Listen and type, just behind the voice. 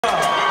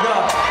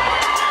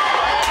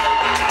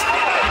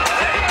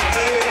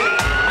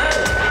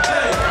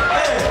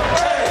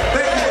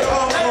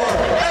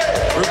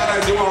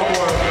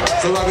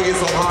So we're gonna get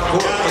some hardcore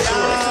for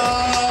sure.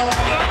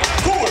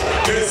 Cool.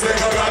 This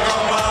nigga got my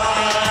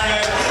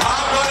mind.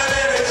 I'm gonna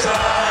let it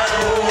shine.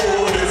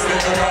 Oh, this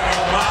nigga got my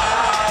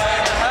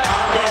mind.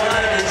 I'm gonna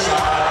let it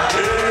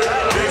shine.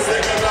 This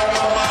nigga got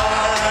my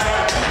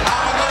mind.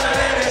 I'm gonna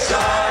let it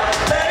shine.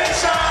 Let it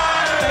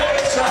shine.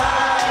 Let it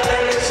shine.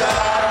 Let it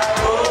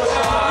shine. Oh,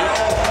 shine.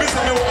 Yo,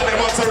 Mr. Me want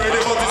them once already,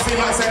 but you see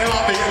my saying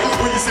I'm big.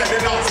 When you said it,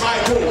 that's my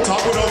cool.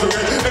 Talk with us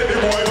again. Any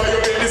boy, but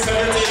you in the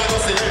 70, I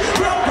don't see it.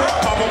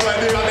 Pop up like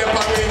me on the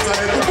back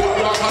internet.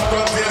 Walk on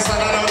plantation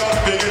and I don't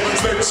think it.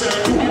 Spend share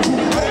cool.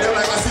 Hold them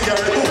like a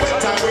cigarette. When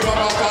time we come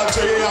out on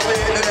tree, I'm the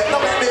internet. No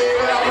big deal,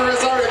 I'm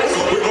sorry.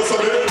 We go so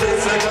little bit,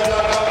 say that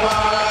I'm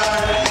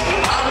mine.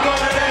 I'm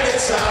gonna let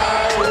it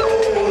shine.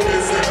 Oh,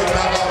 this is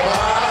like a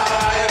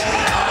mine.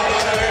 I'm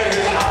gonna let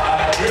it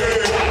shine.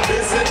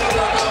 This is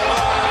like a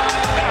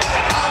mine.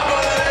 I'm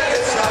gonna let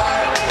it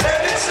shine.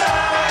 Let it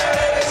shine,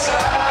 let it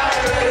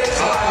shine, let it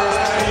shine.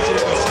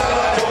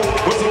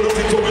 What's the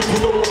looking to me?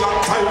 Put up long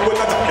time when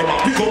I got them a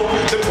big up.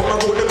 Them come and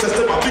go, them test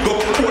them a big up.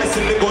 Boys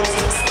in the guns,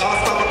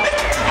 start and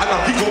a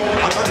big up.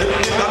 And a them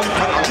in a lip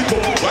and a big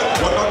up.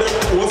 One of them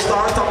who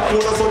start and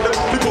phone us on them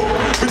a big up.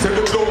 We tell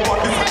them don't want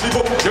this a big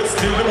up. Just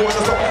kill them one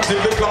stop. Till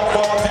the clock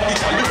falls, it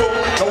is a big up.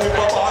 Now we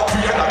pop our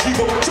tree and a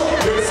big up.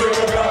 Them say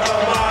we got a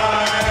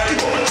mind.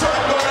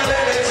 I'm gonna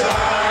let it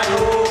shine.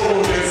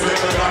 Oh, this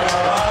nigga got a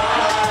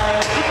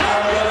mind.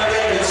 I'm gonna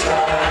let it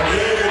shine.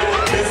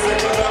 This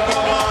nigga got a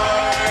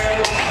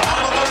mind.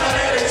 I'm gonna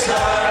let it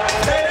shine.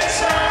 Let it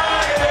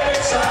shine. Let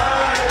it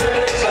shine. Let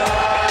it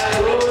shine.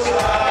 Oh,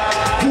 shine.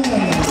 You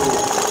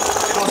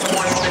know some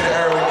morning in the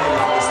Heroin game,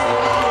 obviously.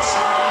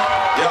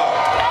 Yo,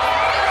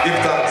 give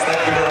thanks.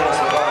 Thank you very much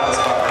for bringing us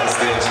back on the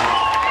stage. You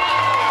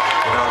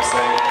know what I'm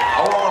saying?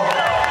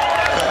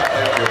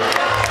 Thank you.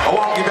 I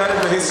want to give you a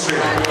little history.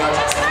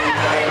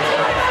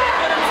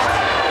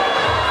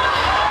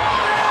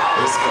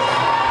 Let's go.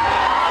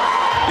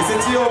 You see,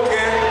 T.O.K,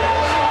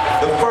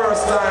 the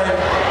first time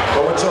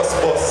when we just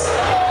bust,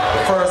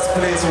 the first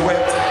place we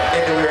went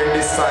anywhere in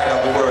this side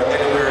of the world,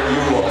 anywhere in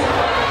Europe,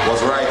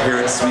 was right here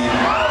in Sweden.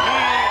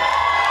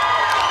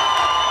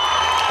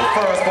 The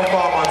first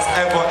performance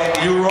ever in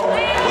Europe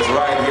was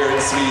right here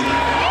in Sweden.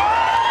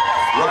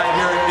 Right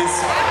here in this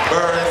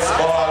Burns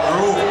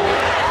ballroom.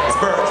 It's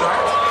Burns,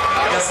 right?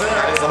 Yes, sir.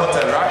 And it's the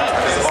hotel, right?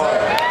 And it's all.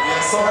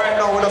 Yes, so right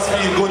now we just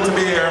feel good to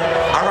be here.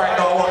 And right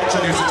now I want to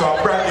introduce you to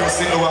a brand new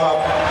single we have.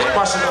 It's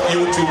mashing up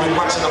YouTube, it's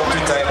mashing up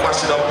Twitter, it's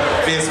mashing up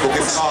Facebook.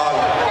 It's called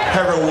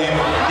Heroin.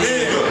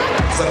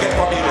 So get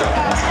familiar.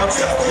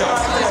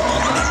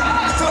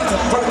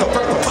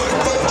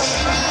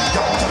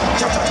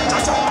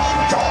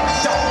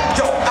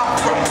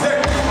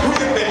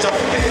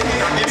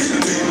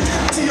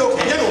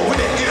 T.O.K, you know when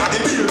they get out the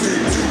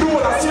building. You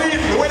wanna sleep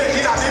when they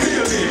get out the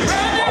building.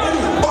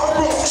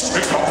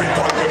 It's not big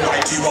on them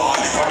like the wall.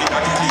 If I'm in a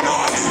clean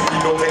hall, we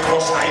don't take no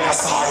shine as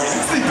sorry.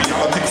 Sleeping on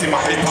a victim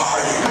of the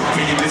party.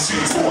 We in the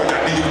streets more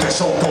than the youth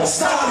show don't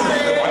start.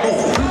 Never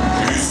know.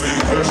 You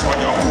sleep first on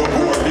your phone,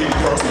 who are being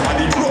first and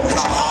the blood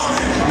clot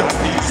army. That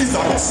is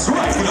a bus,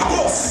 right with a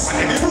bus.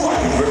 And any boy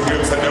who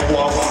reframes and them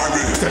war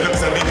army. Tell them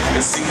send me,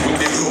 they sing with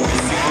the blood,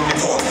 sing with the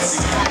blood,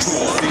 sing with the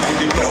joy, sing with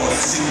the blood,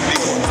 sing with the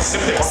gun.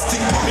 Them never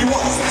stick on me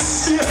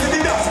once. Yes, they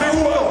dance me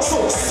roll out, so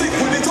sick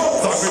with the toes.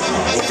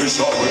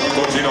 Official when we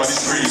go in on the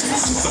streets.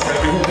 So tell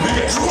me who we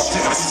get rushed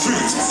in on the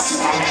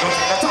streets. I'm not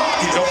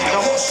attacking, I'm in a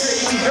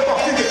rush. You never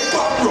forget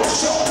back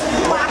rush.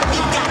 What we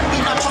got, we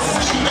not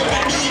just keep it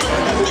that evil.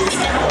 This is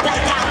never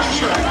like how we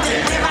evil.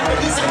 Never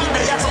release a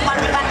people just over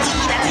the body.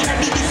 That in a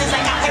business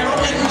like a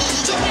heroin need.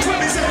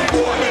 27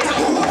 boy, it's a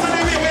who for the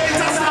way when it's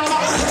a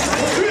summer.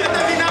 Create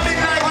them in a big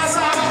like a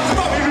summer.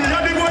 But we really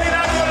the boy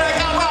that go like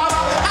a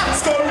mama.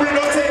 Ask how we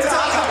don't take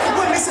talk.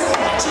 When they say, oh,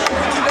 chill,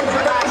 we kill them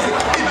for that.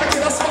 If I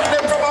kill us, fuck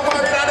them from a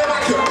bar in a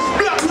vacuum.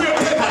 Black real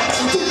paper.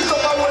 Two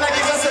come out like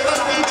it's a set of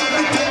the TV.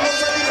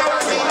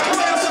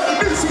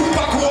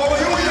 Back over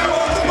you, you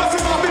know. But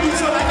if I'm in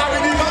like I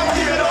really want to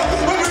hear it.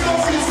 When we go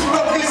feel to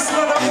love this,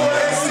 man, I'm more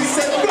like she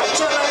said, black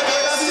child, like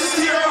when I see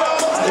steer up.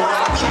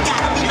 We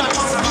gotta be not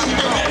just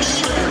people that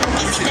evil.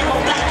 It's never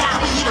black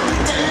how evil.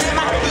 Tell them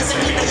I really say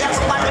people just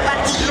want to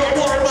body. You don't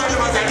worry about it,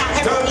 like I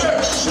can really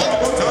need.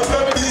 Tell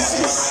them this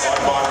is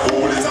my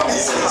goal is a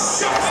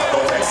business.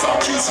 Don't take some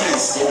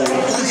business. Who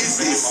is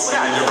this?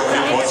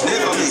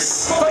 Never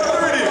this.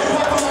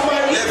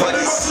 Never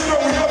this.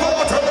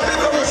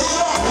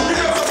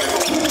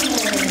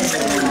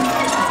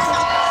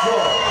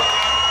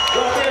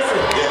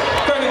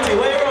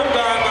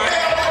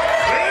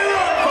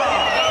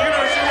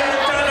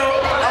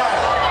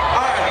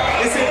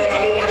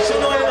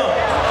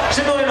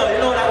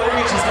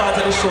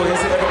 Show you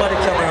see everybody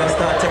camera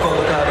start take out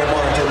the car they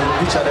want to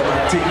picture them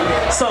and thing.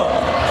 So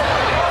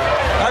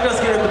I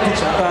just give them the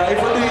picture because if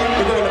we do it,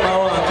 we're going to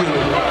want to kill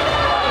you.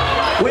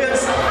 Wait.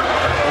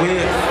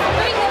 Wait,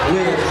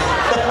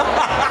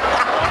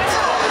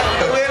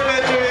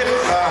 Madrid.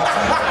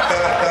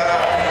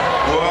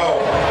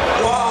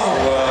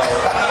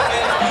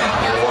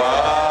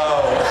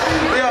 Wow.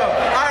 Yo,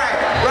 alright.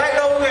 Right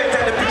now we're going to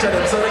take the picture of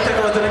them. So they take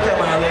over to the camera.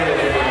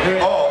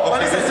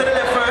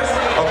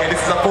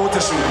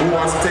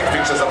 wants to take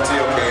pictures of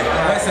T.O.K.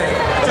 I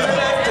say.